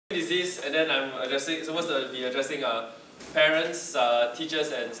disease, and then I'm supposed to be addressing parents,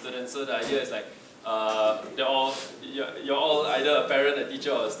 teachers, and students. So the idea is like you're all either a parent, a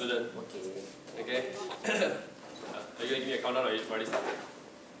teacher, or a student. Okay. Are you gonna give me a countdown, or you've already started?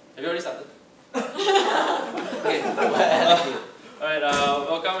 Have you already started? Okay. Alright.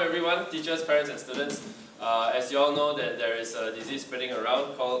 Welcome everyone, teachers, parents, and students. As you all know, that there is a disease spreading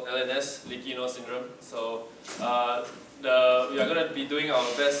around called LNS, leaky nose syndrome. So we are going to be doing our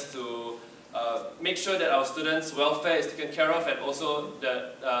best to make sure that our students' welfare is taken care of, and also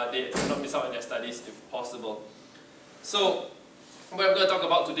that they do not miss out on their studies if possible. So what I'm going to talk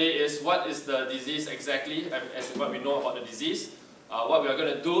about today is what is the disease exactly, as in what we know about the disease, what we are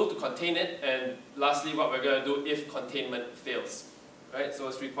going to do to contain it, and lastly what we're going to do if containment fails. Right?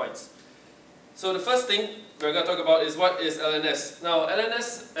 So 3 points. So the first thing we're going to talk about is what is LNS. Now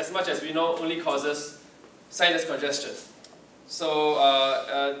LNS, as much as we know, only causes sinus congestion. So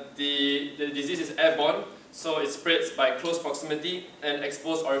the disease is airborne, so it spreads by close proximity and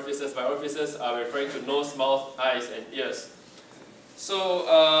exposed orifices. By orifices, we're referring to nose, mouth, eyes, and ears. So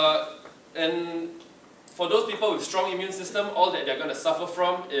and for those people with strong immune system, all that they're going to suffer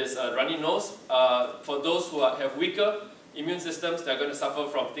from is a runny nose. For those who have weaker immune systems, they're going to suffer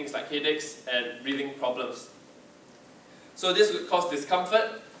from things like headaches and breathing problems. So this will cause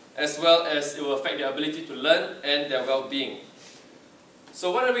discomfort, as well as it will affect their ability to learn and their well-being. So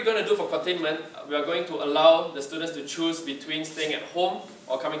what are we going to do for containment? We are going to allow the students to choose between staying at home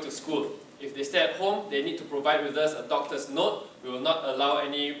or coming to school. If they stay at home, they need to provide with us a doctor's note. We will not allow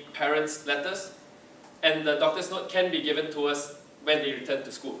any parents' letters, and the doctor's note can be given to us when they return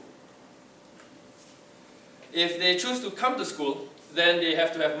to school. If they choose to come to school, then they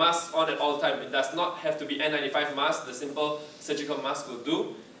have to have masks on at all times. It does not have to be N95 mask. The simple surgical mask will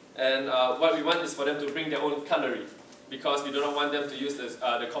do. And what we want is for them to bring their own cutlery, because we do not want them to use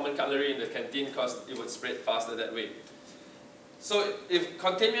the common cutlery in the canteen, because it would spread faster that way. So if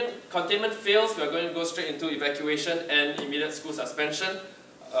containment fails, we are going to go straight into evacuation and immediate school suspension.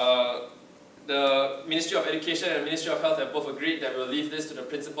 The Ministry of Education and Ministry of Health have both agreed that we'll leave this to the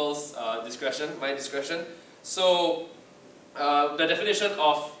principal's discretion, my discretion. So the definition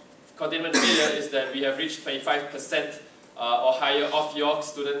of containment failure is that we have reached 25% or higher of the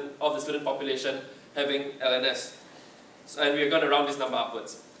student population having LNS. So, and we are going to round this number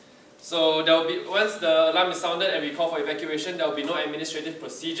upwards. So there will be, once the alarm is sounded and we call for evacuation, there will be no administrative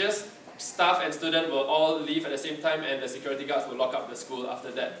procedures. Staff and student will all leave at the same time, and the security guards will lock up the school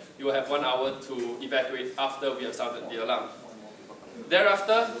after that. You will have 1 hour to evacuate after we have sounded the alarm.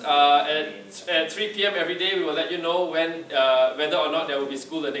 Thereafter, at 3 p.m. every day, we will let you know when, whether or not there will be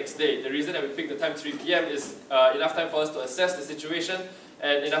school the next day. The reason that we pick the time 3 p.m. is enough time for us to assess the situation,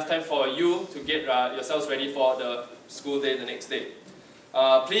 and enough time for you to get yourselves ready for the school day the next day.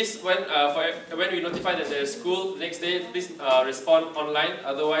 Please, when we notify that there is school the next day, please respond online.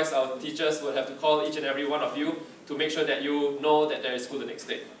 Otherwise, our teachers will have to call each and every one of you to make sure that you know that there is school the next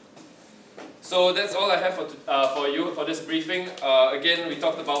day. So that's all I have for you for this briefing. Again, we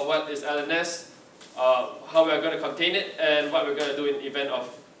talked about what is LNS, how we are going to contain it, and what we're going to do in event of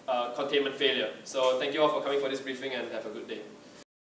containment failure. So thank you all for coming for this briefing, and have a good day.